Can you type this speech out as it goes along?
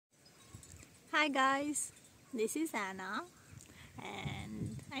Hi guys, this is Anna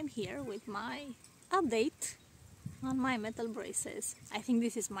and I'm here with my update on my metal braces. I think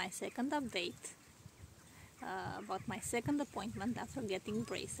this is my second update about my second appointment after getting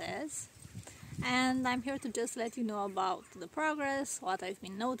braces, and I'm here to just let you know about the progress, what I've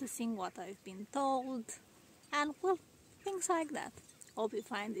been noticing, what I've been told, and well, things like that. Hope you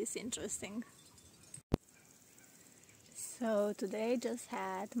find this interesting. So today just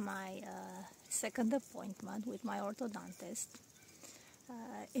had my second appointment with my orthodontist.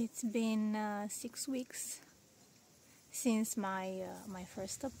 It's been 6 weeks since my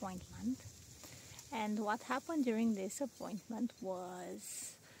first appointment, and what happened during this appointment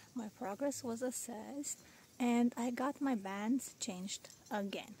was my progress was assessed and I got my bands changed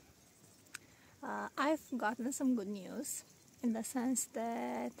again. I've gotten some good news in the sense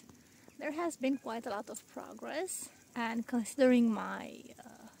that there has been quite a lot of progress, and considering my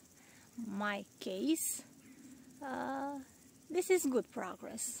case, this is good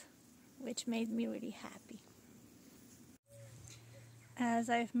progress, which made me really happy. As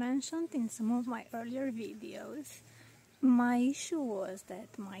I've mentioned in some of my earlier videos, my issue was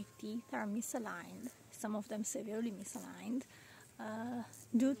that my teeth are misaligned, some of them severely misaligned,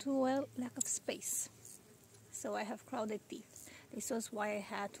 due to a lack of space. So I have crowded teeth. This was why I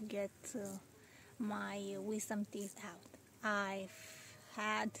had to get my wisdom teeth out. I've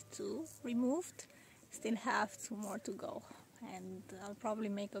had 2 removed, still have 2 more to go, and I'll probably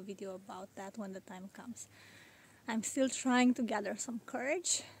make a video about that when the time comes. I'm still trying to gather some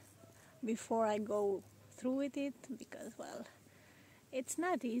courage before I go through with it, because well, it's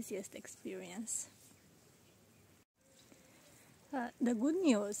not the easiest experience. The good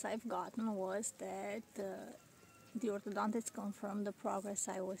news I've gotten was that the orthodontist confirmed the progress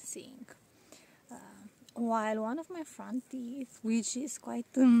I was seeing. While one of my front teeth, which is quite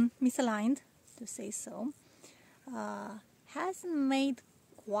misaligned, to say so, hasn't made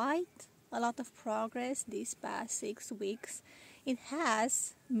quite a lot of progress these past 6 weeks, it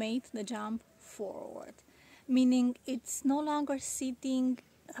has made the jump forward, meaning it's no longer sitting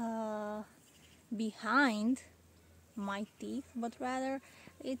behind my teeth, but rather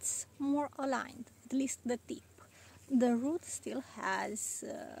it's more aligned, at least the tip. The root still has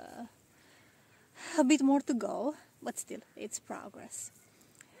a bit more to go, but still it's progress.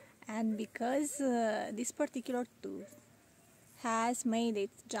 And because this particular tooth has made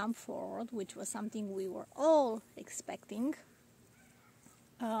it jump forward, which was something we were all expecting,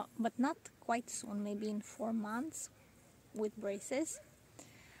 but not quite soon, maybe in 4 months with braces,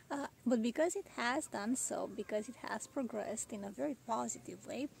 but because it has done so, because it has progressed in a very positive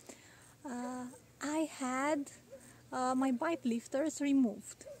way, I had my bite lifters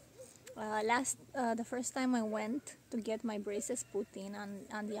removed. The first time I went to get my braces put in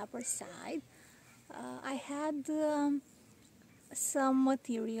on the upper side, I had some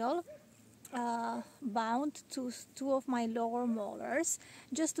material bound to 2 of my lower molars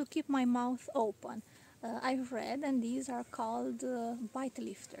just to keep my mouth open. I've read, and these are called bite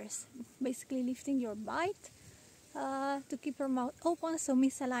lifters, basically lifting your bite to keep your mouth open, so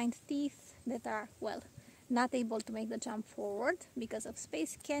misaligned teeth that are, well, not able to make the jump forward because of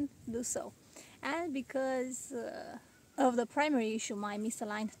space can do so. And because of the primary issue, my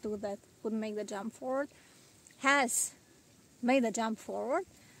misaligned tooth that would make the jump forward has made the jump forward,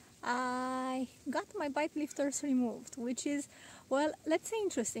 I got my bite lifters removed, which is, well, let's say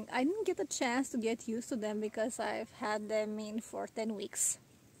interesting. I didn't get a chance to get used to them because I've had them in for 10 weeks.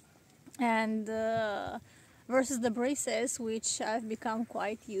 And versus the braces, which I've become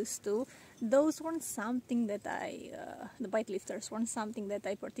quite used to, those weren't something that the bite lifters weren't something that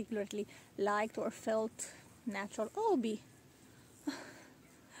I particularly liked or felt natural. Oh, bee!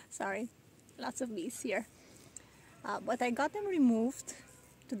 Sorry, lots of bees here. But I got them removed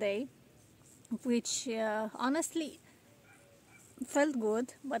today, which honestly felt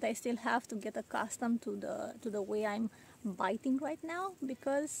good, but I still have to get accustomed to the way I'm biting right now,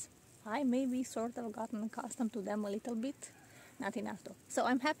 because I maybe sort of gotten accustomed to them a little bit. Not enough though. So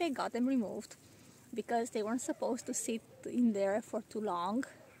I'm happy I got them removed, because they weren't supposed to sit in there for too long,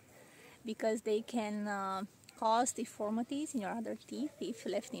 because they can cause deformities in your other teeth if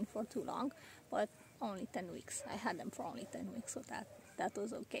left in for too long. But only 10 weeks. I had them for only 10 weeks, so that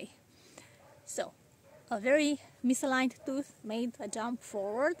was okay. So a very misaligned tooth made a jump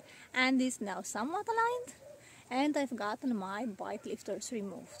forward and is now somewhat aligned, and I've gotten my bite lifters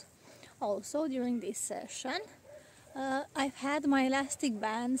removed. Also, during this session, I've had my elastic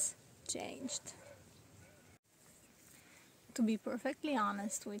bands changed. To be perfectly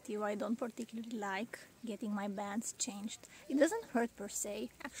honest with you, I don't particularly like getting my bands changed. It doesn't hurt per se,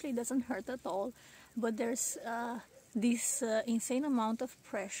 actually it doesn't hurt at all, but there's this insane amount of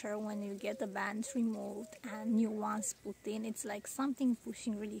pressure when you get the bands removed and new ones put in. It's like something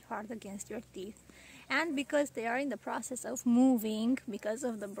pushing really hard against your teeth. And because they are in the process of moving, because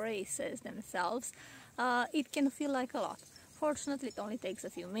of the braces themselves, it can feel like a lot. Fortunately, it only takes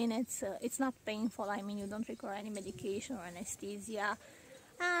a few minutes. It's not painful. I mean, you don't require any medication or anesthesia.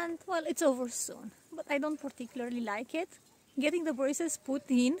 And, well, it's over soon. But I don't particularly like it. Getting the braces put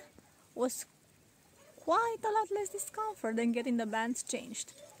in was quite a lot less discomfort than getting the bands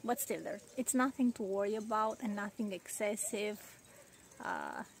changed. But still, it's nothing to worry about and nothing excessive.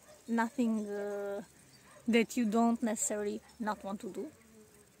 Nothing that you don't necessarily not want to do.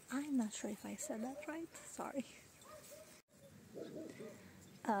 I'm not sure if I said that right. Sorry.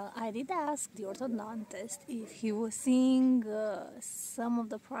 I did ask the orthodontist if he was seeing some of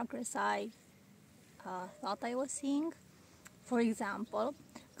the progress I thought I was seeing. For example,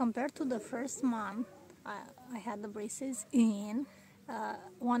 compared to the first month I had the braces in,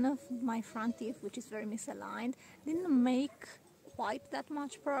 one of my front teeth, which is very misaligned, didn't make quite that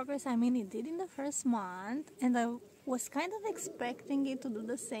much progress. I mean, it did in the first month, and I was kind of expecting it to do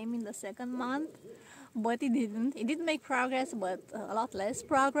the same in the second month, but it didn't. It did make progress, but a lot less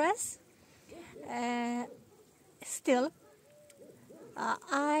progress. Still,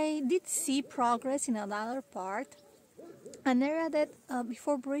 I did see progress in another part, an area that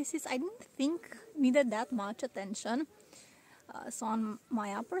before braces I didn't think needed that much attention. So on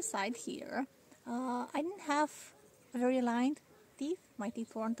my upper side here, I didn't have very aligned teeth. My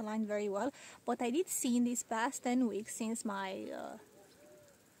teeth weren't aligned very well, but I did see in these past 10 weeks since my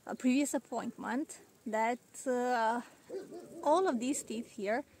previous appointment that all of these teeth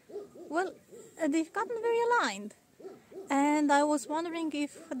here, well, they've gotten very aligned. And I was wondering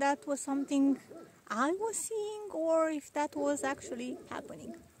if that was something I was seeing or if that was actually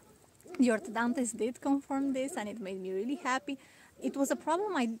happening. The orthodontist did confirm this, and it made me really happy. It was a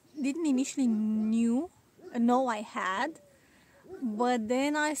problem I didn't initially know I had, but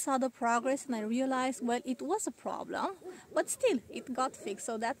then I saw the progress and I realized, well, it was a problem, but still it got fixed,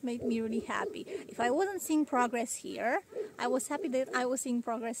 so that made me really happy. If I wasn't seeing progress here, I was happy that I was seeing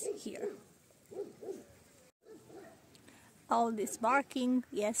progress here. All this barking,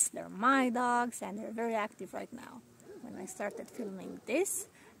 yes, they're my dogs and they're very active right now. When I started filming this,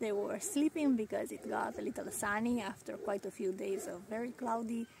 they were sleeping because it got a little sunny after quite a few days of very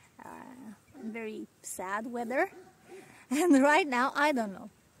cloudy and very sad weather. And right now, I don't know.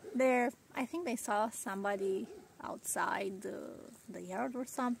 I think they saw somebody outside the yard or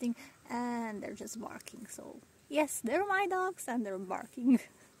something, and they're just barking. So yes, they're my dogs and they're barking.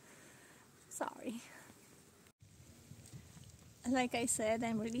 Sorry. Like I said,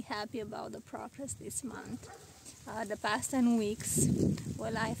 I'm really happy about the progress this month. The past 10 weeks,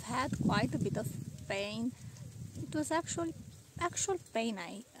 well, I've had quite a bit of pain. It was actual pain,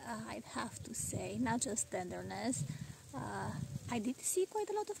 I'd have to say, not just tenderness. I did see quite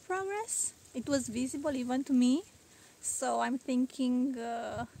a lot of progress. It was visible even to me. So I'm thinking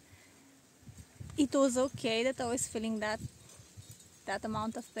it was okay that I was feeling that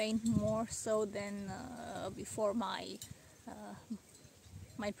amount of pain, more so than before my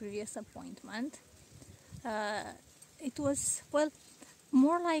previous appointment. It was, well,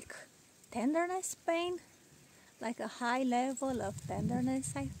 more like tenderness pain, like a high level of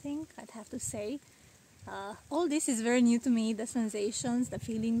tenderness, I think, I'd have to say. All this is very new to me. The sensations, the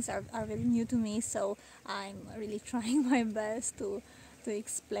feelings are very new to me, so I'm really trying my best to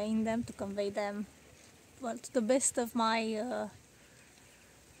explain them, to convey them, well, to the best of my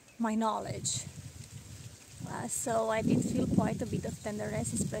my knowledge. So I did feel quite a bit of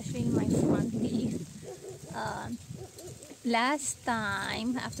tenderness, especially in my front teeth. Last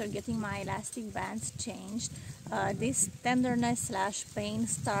time, after getting my elastic bands changed, this tenderness / pain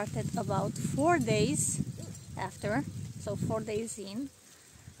started about 4 days after, so 4 days in.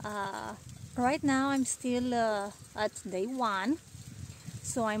 Right now I'm still at day 1,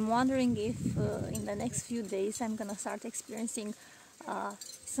 so I'm wondering if in the next few days I'm gonna start experiencing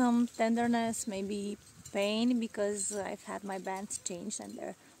some tenderness, maybe pain, because I've had my bands changed and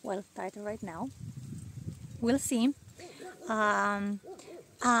they're well tighter right now. We'll see.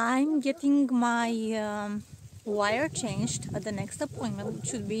 I'm getting my wire changed at the next appointment, which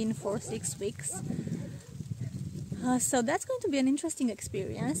should be in 4 or 6 weeks. So that's going to be an interesting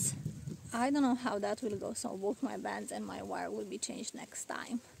experience. I don't know how that will go, so both my bands and my wire will be changed next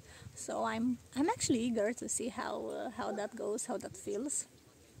time. So I'm actually eager to see how that goes, how that feels.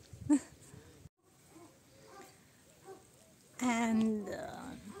 And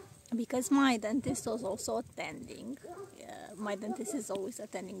because my dentist was also attending, my dentist is always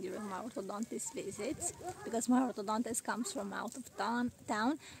attending during my orthodontist visits, because my orthodontist comes from out of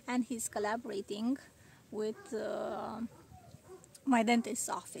town, and he's collaborating with my dentist's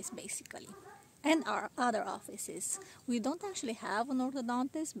office basically, and our other offices. We don't actually have an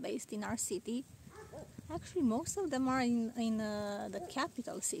orthodontist based in our city. Actually, most of them are in the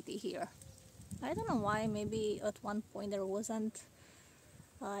capital city here. I don't know why. Maybe at one point there wasn't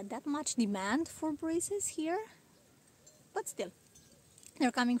that much demand for braces here, but still,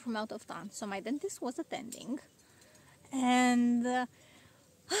 they're coming from out of town. So my dentist was attending, and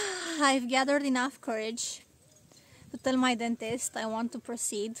I've gathered enough courage to tell my dentist I want to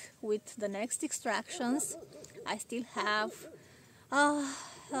proceed with the next extractions. I still have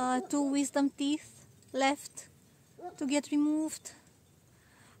 2 wisdom teeth left to get removed.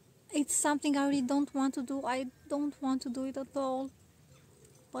 It's something I really don't want to do. I don't want to do it at all,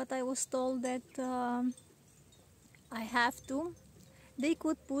 but I was told that I have to. They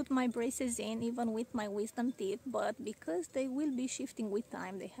could put my braces in even with my wisdom teeth, but because they will be shifting with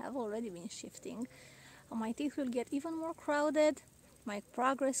time, they have already been shifting, my teeth will get even more crowded. My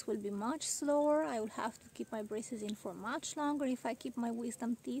progress will be much slower. I will have to keep my braces in for much longer if I keep my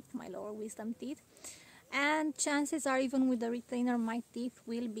wisdom teeth, my lower wisdom teeth. And chances are, even with the retainer, my teeth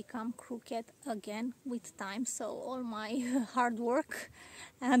will become crooked again with time. So all my hard work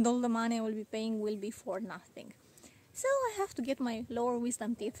and all the money I will be paying will be for nothing. So I have to get my lower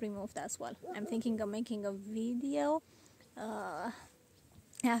wisdom teeth removed as well. I'm thinking of making a video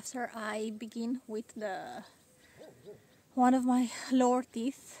after I begin with one of my lower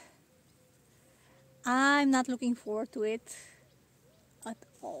teeth. I'm not looking forward to it at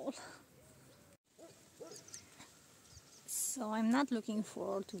all. So I'm not looking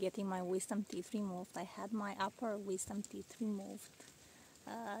forward to getting my wisdom teeth removed. I had my upper wisdom teeth removed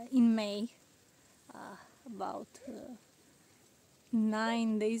in May, about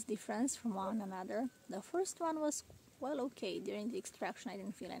 9 days difference from one another. The first one was well okay. During the extraction I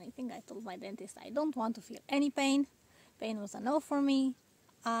didn't feel anything. I told my dentist I don't want to feel any pain. Pain was a no for me.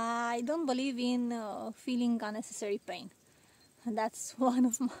 I don't believe in feeling unnecessary pain. That's one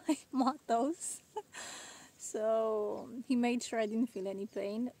of my mottos. So he made sure I didn't feel any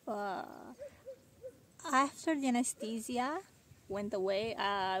pain. After the anesthesia went away,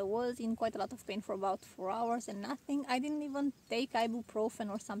 I was in quite a lot of pain for about 4 hours and nothing. I didn't even take ibuprofen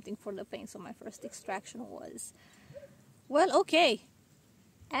or something for the pain, so my first extraction was, well, okay.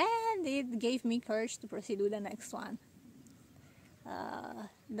 And it gave me courage to proceed with the next one.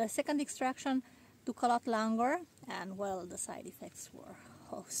 The second extraction took a lot longer, and well, the side effects were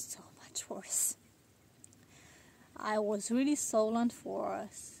so much worse. I was really swollen for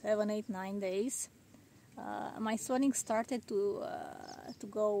 7, 8, 9 days. My swelling started to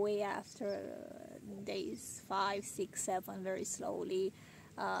go away after days 5, 6, 7, very slowly.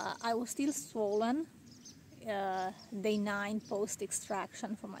 I was still swollen day 9 post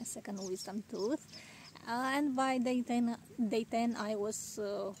extraction for my second wisdom tooth, and by day 10 I was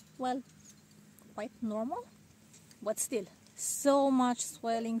well, quite normal, but still so much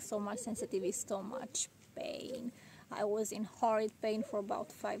swelling, so much sensitivity, so much pain. I was in horrid pain for about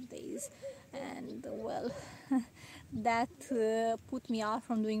 5 days, and well, that put me off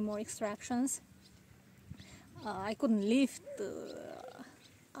from doing more extractions. I couldn't lift.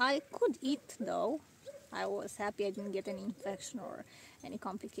 I could eat though. I was happy I didn't get any infection or any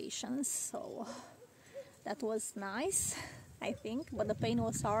complications, so that was nice, I think, but the pain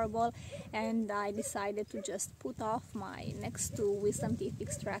was horrible, and I decided to just put off my next 2 wisdom teeth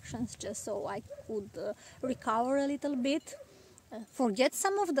extractions just so I could recover a little bit, forget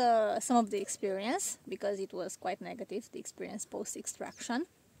some of the experience, because it was quite negative, the experience post extraction.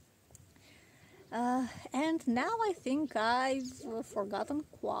 And now I think I've forgotten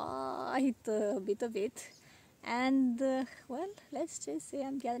quite a bit of it, and well, let's just say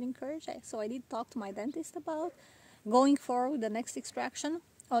I'm gathering courage. So I did talk to my dentist about going forward with the next extraction.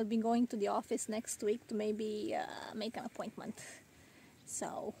 I'll be going to the office next week to maybe make an appointment.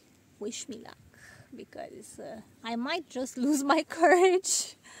 So wish me luck, because I might just lose my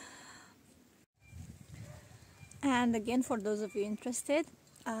courage. And again, for those of you interested,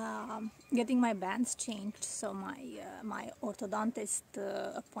 getting my bands changed, so my orthodontist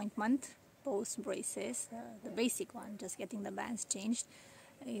appointment post braces, the basic one, just getting the bands changed,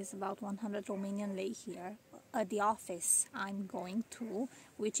 is about 100 Romanian lei here at the office I'm going to,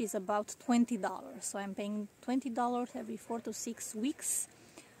 which is about $20. So I'm paying $20 every 4 to 6 weeks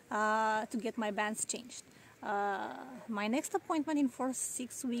to get my bands changed. My next appointment in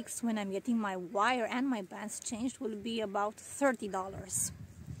 4-6 weeks, when I'm getting my wire and my bands changed, will be about $30.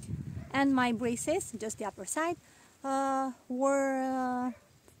 And my braces, just the upper side, were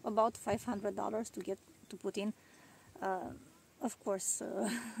about $500 to put in. Of course,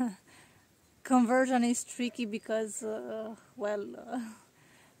 conversion is tricky because,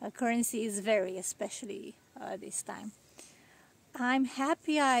 currency is very, especially this time. I'm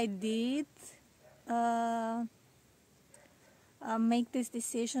happy I did make this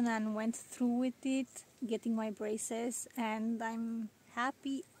decision and went through with it, getting my braces, and I'm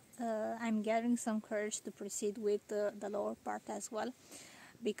happy I'm gathering some courage to proceed with the lower part as well,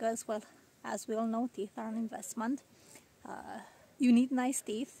 because, well, as we all know, teeth are an investment. You need nice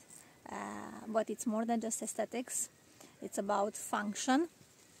teeth, but it's more than just aesthetics. It's about function.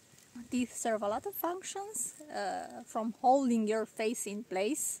 Teeth serve a lot of functions, from holding your face in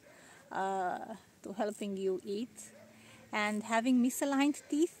place to helping you eat. And having misaligned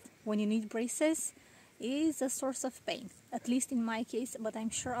teeth when you need braces is a source of pain, at least in my case, but I'm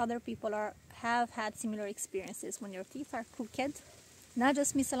sure other people have had similar experiences when your teeth are crooked, not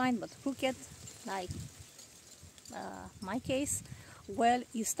just misaligned but crooked, like my case. Well,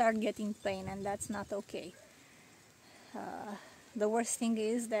 you start getting pain, and that's not okay. The worst thing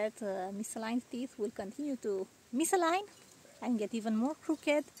is that misaligned teeth will continue to misalign and get even more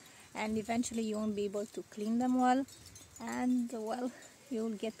crooked, and eventually you won't be able to clean them well, and, well,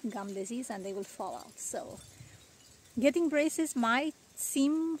 you'll get gum disease and they will fall out. So getting braces might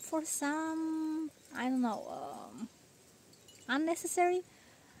seem for some, I don't know, unnecessary,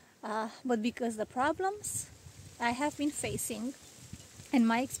 but because the problems I have been facing, in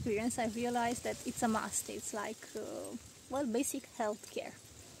my experience, I realized that it's a must. It's like, basic health care.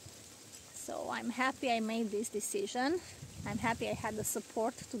 So I'm happy I made this decision. I'm happy I had the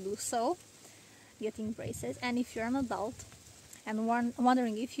support to do so, getting braces. And if you're an adult and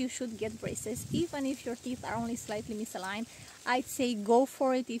wondering if you should get braces, even if your teeth are only slightly misaligned, I'd say go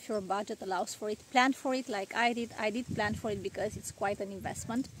for it if your budget allows for it. Plan for it like I did. I did plan for it because it's quite an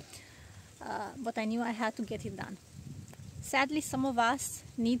investment, but I knew I had to get it done. Sadly, some of us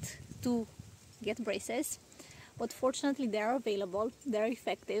need to get braces, but fortunately they are available, they're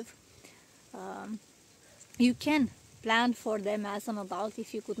effective. You can plan for them as an adult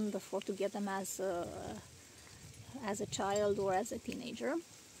if you couldn't afford to get them as a child or as a teenager.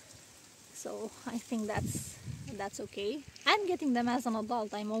 So I think that's okay. I'm getting them as an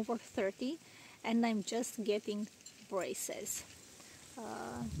adult. I'm over 30 and I'm just getting braces.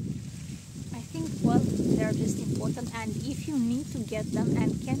 I think, well, they're just important, and if you need to get them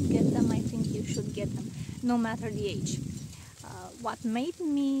and can get them, I think you should get them, no matter the age. What made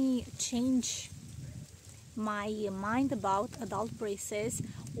me change my mind about adult braces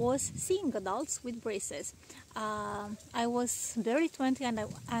was seeing adults with braces. I was barely 20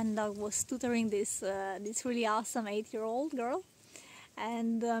 and I was tutoring this really awesome 8-year-old girl,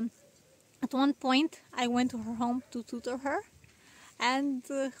 and at one point I went to her home to tutor her, and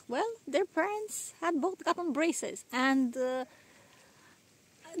their parents had both gotten braces, and that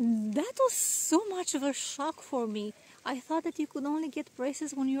was so much of a shock for me. I thought that you could only get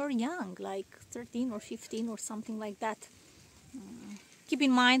braces when you were young, like 13 or 15 or something like that. Keep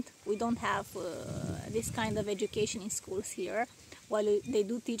in mind, we don't have this kind of education in schools here. While they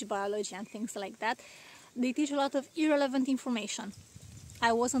do teach biology and things like that, they teach a lot of irrelevant information.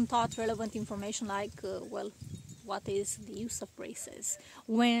 I wasn't taught relevant information like, what is the use of braces?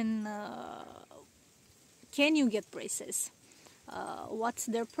 When can you get braces? What's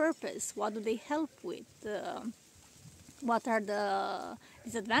their purpose? What do they help with? What are the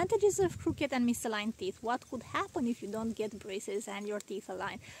disadvantages of crooked and misaligned teeth? What could happen if you don't get braces and your teeth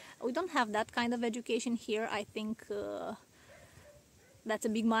align? We don't have that kind of education here. I think that's a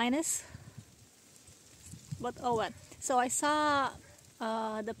big minus. But oh well. So I saw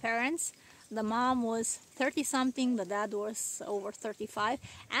the parents. The mom was 30-something, the dad was over 35,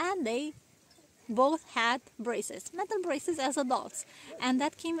 and they both had braces, metal braces as adults. And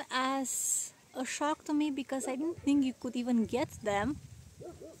that came as a shock to me because I didn't think you could even get them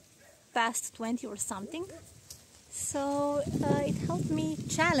past 20 or something. So it helped me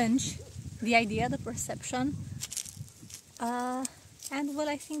challenge the idea, the perception, and well,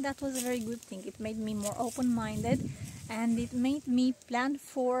 I think that was a very good thing. It made me more open-minded, and it made me plan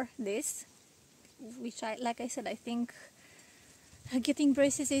for this, which like I said, I think getting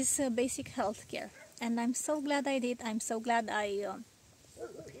braces is basic health care, and I'm so glad I did. I'm so glad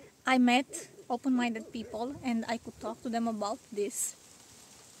I met open-minded people and I could talk to them about this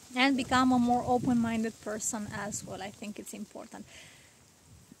and become a more open-minded person as well. I think it's important,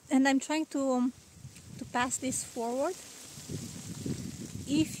 and I'm trying to pass this forward.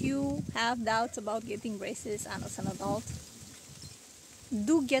 If you have doubts about getting braces and as an adult,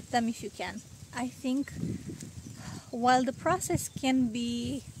 do get them if you can. I think while the process can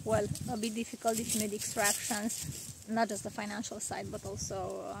be, well, a bit difficult if you need extractions, not just the financial side, but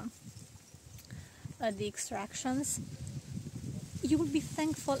also the extractions, you will be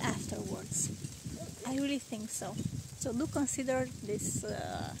thankful afterwards. I really think so. So do consider this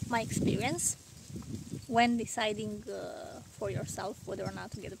my experience when deciding for yourself whether or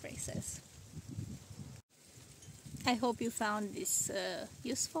not to get braces. I hope you found this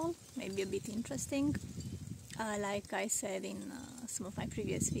useful, maybe a bit interesting. Like I said in some of my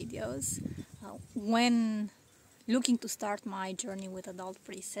previous videos, when looking to start my journey with adult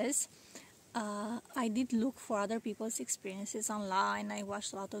braces, I did look for other people's experiences online. I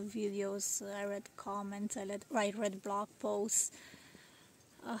watched a lot of videos, I read comments, I read blog posts.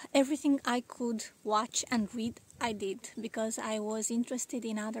 Everything I could watch and read, I did, because I was interested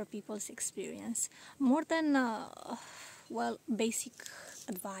in other people's experience. More than, well, basic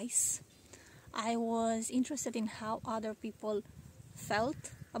advice, I was interested in how other people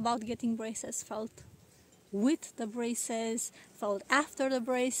felt about getting braces, felt with the braces, felt after the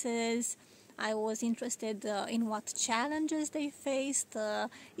braces. I was interested in what challenges they faced,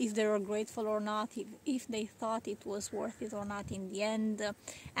 if they were grateful or not, if they thought it was worth it or not in the end,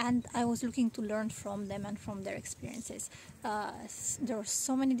 and I was looking to learn from them and from their experiences. There are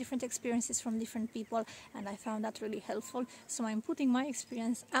so many different experiences from different people, and I found that really helpful. So I'm putting my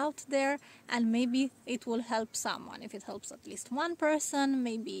experience out there, and maybe it will help someone. If it helps at least one person,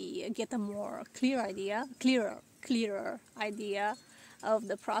 maybe get a more clearer idea of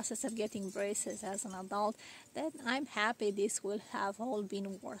the process of getting braces as an adult, then I'm happy this will have all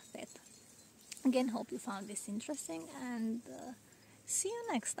been worth it. Again, hope you found this interesting, and see you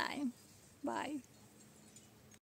next time. Bye.